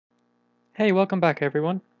Hey, welcome back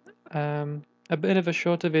everyone. A bit of a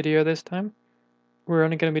shorter video this time. We're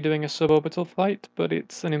only going to be doing a suborbital flight, but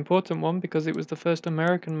it's an important one because it was the first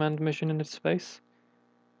American manned mission into space.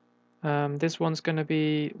 This one's going to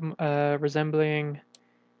be resembling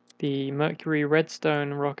the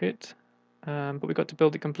Mercury-Redstone rocket, but we got to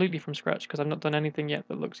build it completely from scratch because I've not done anything yet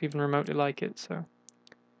that looks even remotely like it. So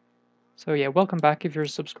yeah, welcome back if you're a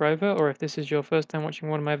subscriber, or if this is your first time watching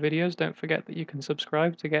one of my videos, don't forget that you can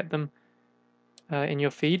subscribe to get them in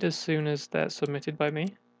your feed as soon as they're submitted by me.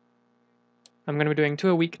 I'm going to be doing 2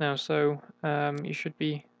 a week now, so you should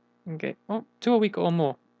be okay. Well, 2 a week or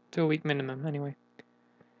more, 2 a week minimum anyway.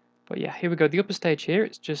 But yeah, here we go. The upper stage here,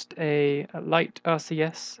 it's just a light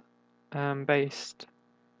RCS based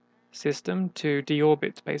system to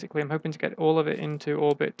deorbit. Basically, I'm hoping to get all of it into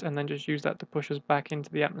orbit and then just use that to push us back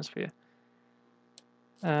into the atmosphere.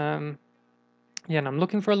 Yeah, and I'm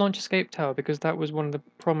looking for a launch escape tower because that was one of the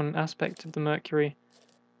prominent aspects of the Mercury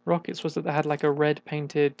rockets, was that they had like a red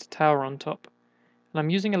painted tower on top. And I'm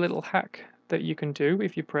using a little hack that you can do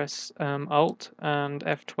if you press Alt and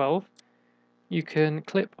F12. You can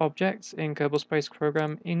clip objects in Kerbal Space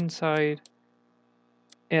Program inside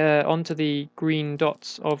onto the green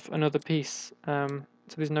dots of another piece, so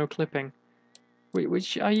there's no clipping.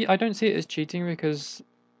 Which I don't see it as cheating because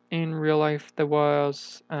in real life there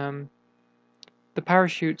was the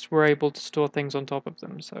parachutes were able to store things on top of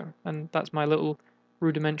them. And that's my little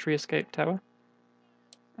rudimentary escape tower.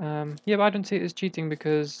 Yeah, but I don't see it as cheating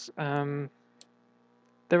because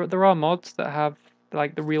there are mods that have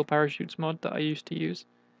like the real parachutes mod that I used to use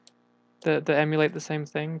that emulate the same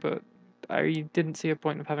thing, but I didn't see a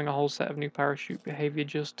point of having a whole set of new parachute behavior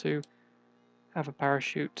just to have a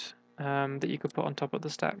parachute that you could put on top of the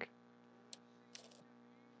stack.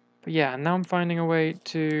 But yeah, now I'm finding a way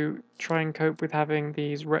to try and cope with having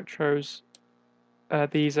these retros,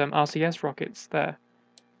 these RCS rockets there.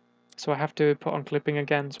 So I have to put on clipping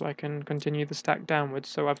again so I can continue the stack downwards.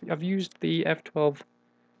 So I've used the F12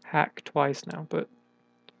 hack twice now, but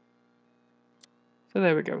so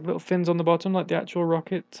there we go, little fins on the bottom like the actual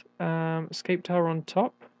rocket, escape tower on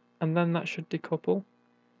top, and then that should decouple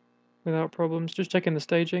without problems. Just checking the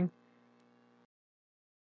staging.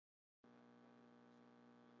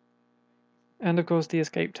 And of course the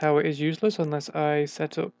escape tower is useless unless I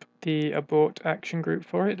set up the abort action group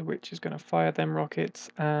for it, which is going to fire them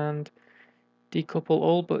rockets and decouple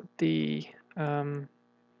all but the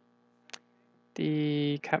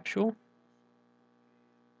capsule.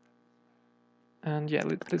 And yeah,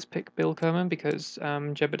 let's pick Bill Kerman because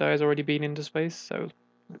Jebediah has already been into space, so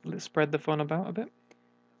let's spread the fun about a bit.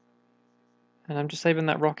 And I'm just saving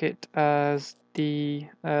that rocket as the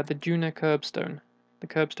Juno Curbstone, the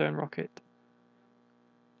Curbstone rocket.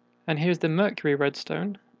 And here's the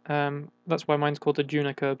Mercury-Redstone. That's why mine's called the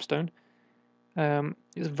Juno Curbstone.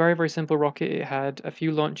 It's a very, very simple rocket. It had a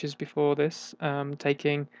few launches before this,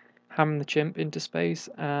 taking Ham the Chimp into space,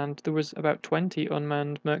 and there was about 20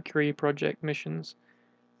 unmanned Mercury project missions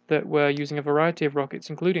that were using a variety of rockets,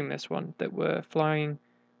 including this one, that were flying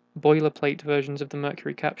boilerplate versions of the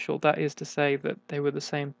Mercury capsule. That is to say that they were the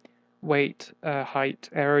same weight, height,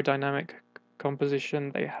 aerodynamic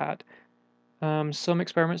composition they had. Some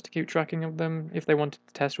experiments to keep tracking of them, if they wanted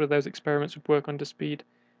to test whether those experiments would work under speed,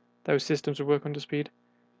 those systems would work under speed.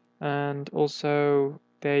 And also,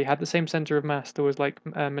 they had the same center of mass. There was like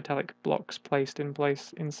metallic blocks placed in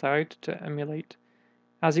place inside to emulate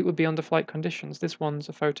as it would be under flight conditions. This one's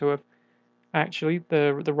a photo of actually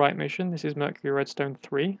the right mission. This is Mercury-Redstone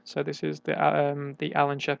 3, so this is the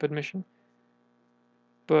Alan Shepard mission.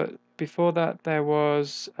 But before that there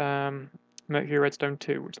was Mercury-Redstone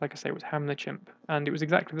 2, which, like I say, was Ham the Chimp, and it was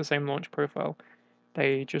exactly the same launch profile.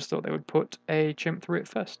 They just thought they would put a chimp through it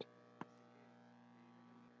first.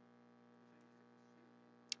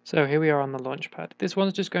 So here we are on the launch pad. This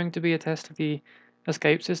one's just going to be a test of the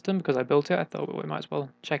escape system because I built it. I thought we might as well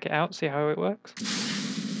check it out, see how it works.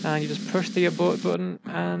 And you just push the abort button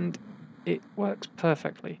and it works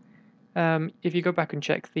perfectly. If you go back and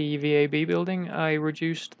check the VAB building, I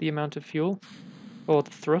reduced the amount of fuel, or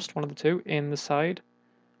the thrust, one of the two, in the side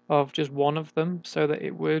of just one of them so that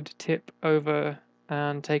it would tip over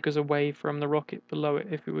and take us away from the rocket below it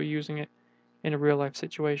if we were using it in a real life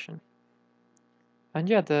situation. And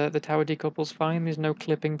yeah, the tower decouples fine, there's no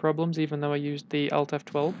clipping problems even though I used the Alt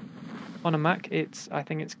F12. On a Mac, I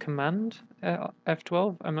think it's Command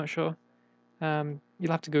F12, I'm not sure.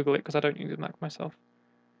 You'll have to Google it because I don't use a Mac myself.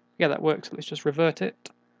 Yeah, that works. Let's just revert it.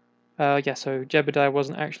 Yeah, so Jebediah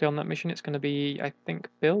wasn't actually on that mission. It's going to be, I think,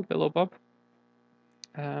 Bill or Bob.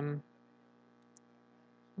 I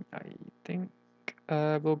think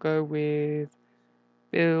we'll go with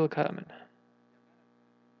Bill Kerman.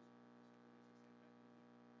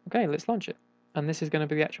 Okay, let's launch it. And this is going to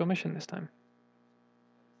be the actual mission this time.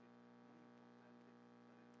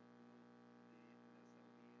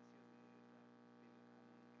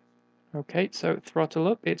 Okay, so throttle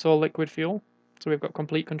up, it's all liquid fuel, so we've got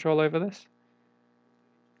complete control over this.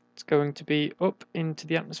 It's going to be up into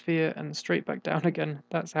the atmosphere and straight back down again.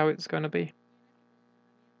 That's how it's going to be.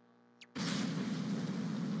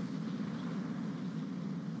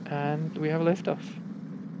 And we have a liftoff.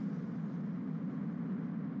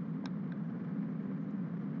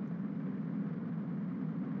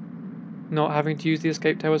 Not having to use the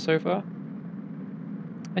escape tower so far.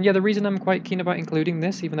 And yeah, the reason I'm quite keen about including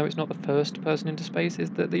this, even though it's not the first person into space,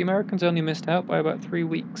 is that the Americans only missed out by about 3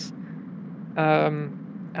 weeks.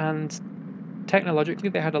 And technologically,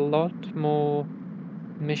 they had a lot more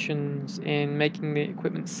missions in making the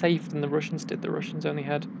equipment safe than the Russians did. The Russians only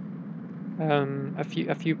had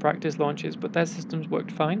a few practice launches, but their systems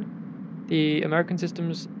worked fine. The American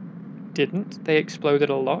systems didn't. They exploded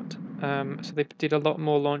a lot, so they did a lot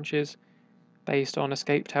more launches based on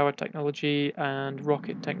escape tower technology and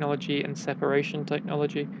rocket technology and separation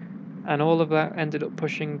technology, and all of that ended up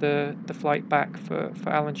pushing the flight back for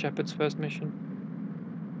Alan Shepard's first mission.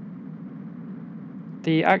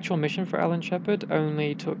 The actual mission for Alan Shepard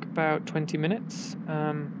only took about 20 minutes,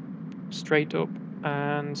 straight up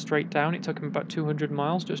and straight down. It took him about 200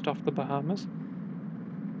 miles just off the Bahamas.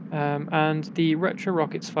 And the retro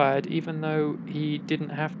rockets fired, even though he didn't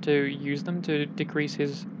have to use them to decrease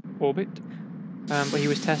his orbit, but he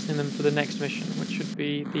was testing them for the next mission, which should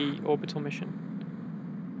be the orbital mission.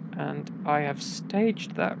 And I have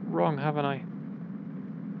staged that wrong, haven't I?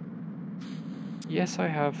 Yes, I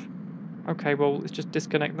have. Okay, well, let's just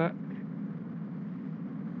disconnect that.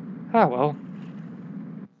 Ah, well.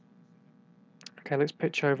 Okay, let's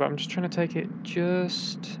pitch over. I'm just trying to take it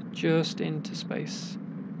just into space.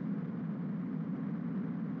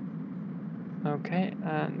 Okay,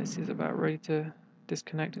 and this is about ready to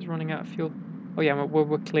disconnect. It's running out of fuel. Oh yeah,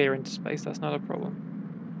 we're clear into space. That's not a problem.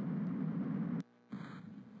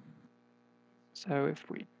 So if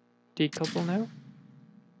we decouple now,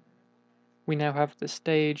 we now have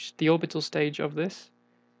the orbital stage of this,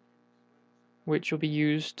 which will be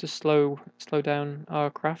used to slow down our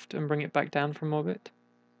craft and bring it back down from orbit.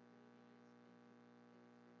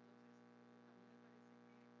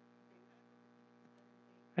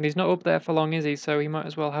 And he's not up there for long, is he? So he might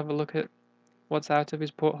as well have a look at what's out of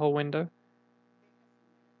his porthole window.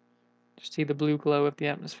 Just see the blue glow of the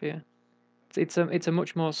atmosphere. It's a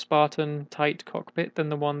much more Spartan, tight cockpit than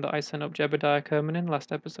the one that I sent up Jebediah Kerman in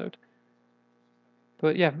last episode.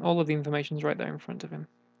 But yeah, all of the information's right there in front of him.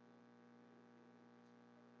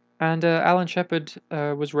 And Alan Shepard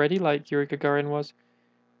was ready, like Yuri Gagarin was,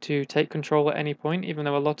 to take control at any point, even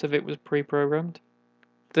though a lot of it was pre-programmed.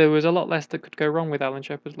 There was a lot less that could go wrong with Alan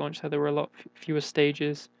Shepard's launch, so there were a lot fewer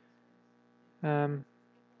stages. But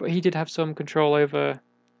he did have some control over,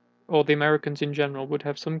 or the Americans in general would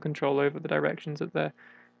have some control over the directions that their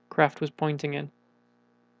craft was pointing in.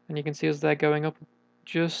 And you can see as they're going up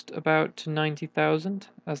just about to 90,000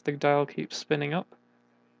 as the dial keeps spinning up.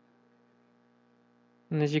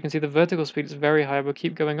 And as you can see, the vertical speed is very high. We'll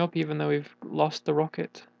keep going up even though we've lost the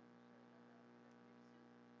rocket.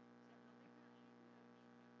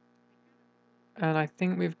 And I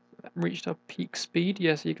think we've reached our peak speed.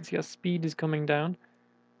 Yes, you can see our speed is coming down,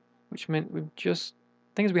 which meant we've just...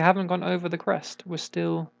 things we haven't gone over the crest. We're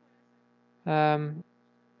still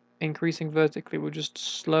increasing vertically. We're just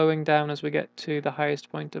slowing down as we get to the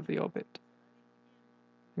highest point of the orbit.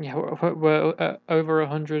 Yeah, we're over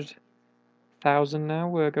 100,000 now.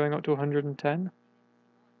 We're going up to 110.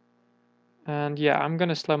 And yeah, I'm going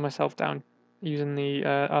to slow myself down using the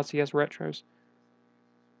RCS retros.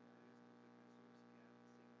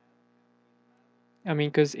 I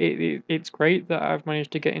mean, because it's great that I've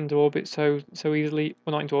managed to get into orbit so easily,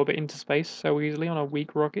 well, not into orbit, into space so easily on a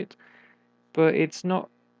weak rocket, but it's not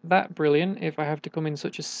that brilliant if I have to come in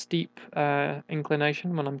such a steep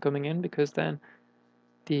inclination when I'm coming in, because then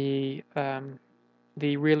the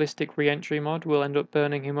realistic reentry mod will end up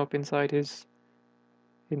burning him up inside his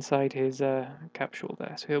capsule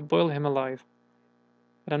there, so he'll boil him alive.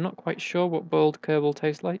 And I'm not quite sure what boiled Kerbal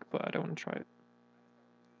tastes like, but I don't want to try it.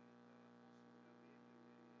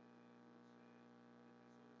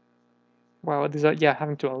 Wow, there's yeah,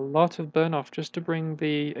 having to do a lot of burn off just to bring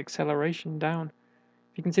the acceleration down.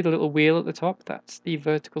 You can see the little wheel at the top, that's the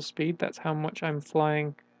vertical speed, that's how much I'm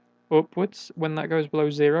flying upwards. When that goes below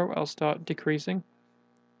 0, I'll start decreasing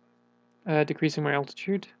my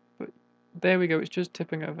altitude. But there we go, it's just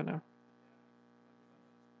tipping over now.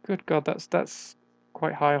 Good God, that's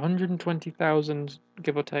quite high, 120,000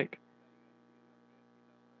 give or take.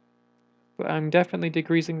 But I'm definitely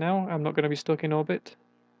decreasing now. I'm not going to be stuck in orbit.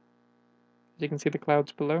 As you can see the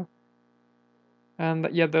clouds below. And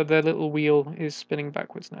yeah, the little wheel is spinning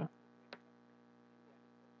backwards now.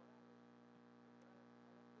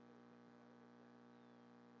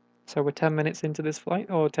 So we're 10 minutes into this flight,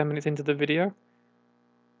 or 10 minutes into the video.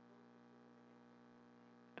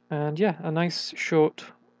 And yeah, a nice short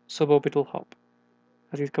suborbital hop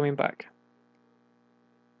as he's coming back.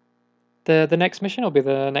 The next mission will be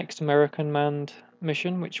the next American manned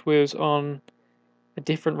mission, which was on a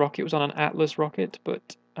different rocket. It was on an Atlas rocket,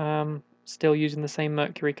 but still using the same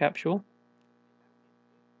Mercury capsule.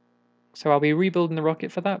 So I'll be rebuilding the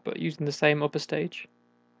rocket for that, but using the same upper stage.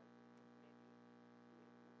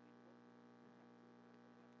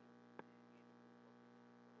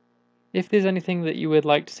 If there's anything that you would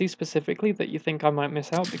like to see specifically that you think I might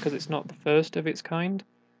miss out because it's not the first of its kind,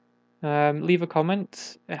 leave a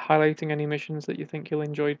comment highlighting any missions that you think you'll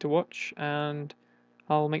enjoy to watch, and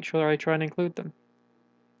I'll make sure I try and include them.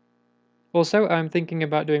 Also, I'm thinking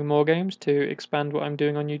about doing more games to expand what I'm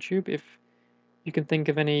doing on YouTube. If you can think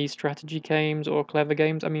of any strategy games or clever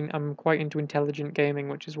games, I mean, I'm quite into intelligent gaming,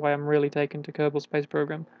 which is why I'm really taken to Kerbal Space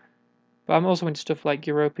Program. But I'm also into stuff like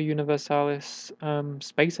Europa Universalis,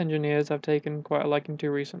 Space Engineers I've taken quite a liking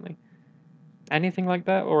to recently. Anything like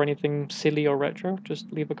that, or anything silly or retro, just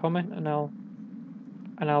leave a comment and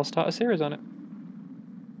I'll start a series on it.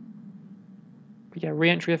 But yeah,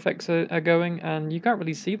 re-entry effects are going, and you can't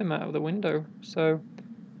really see them out of the window, so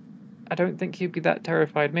I don't think he'd be that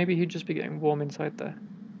terrified. Maybe he'd just be getting warm inside there.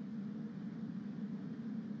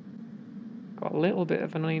 Got a little bit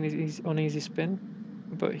of an uneasy spin,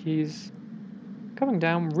 but he's coming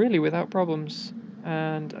down really without problems,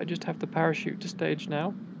 and I just have the parachute to stage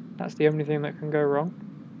now. That's the only thing that can go wrong,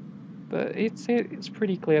 but it's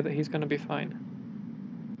pretty clear that he's going to be fine.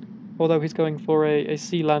 Although he's going for a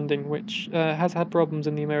sea landing, which has had problems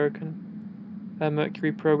in the American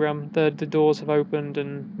Mercury program. The doors have opened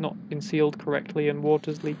and not been sealed correctly, and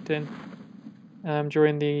water's leaked in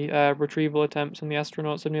during the retrieval attempts, and the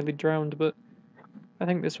astronauts are nearly drowned, but I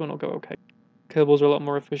think this one will go okay. Kerbals are a lot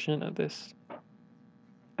more efficient at this.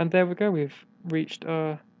 And there we go, we've reached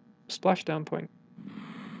our splashdown point.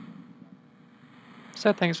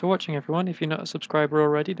 So thanks for watching everyone. If you're not a subscriber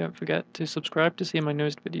already, don't forget to subscribe to see my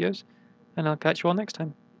newest videos, and I'll catch you all next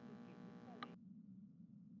time.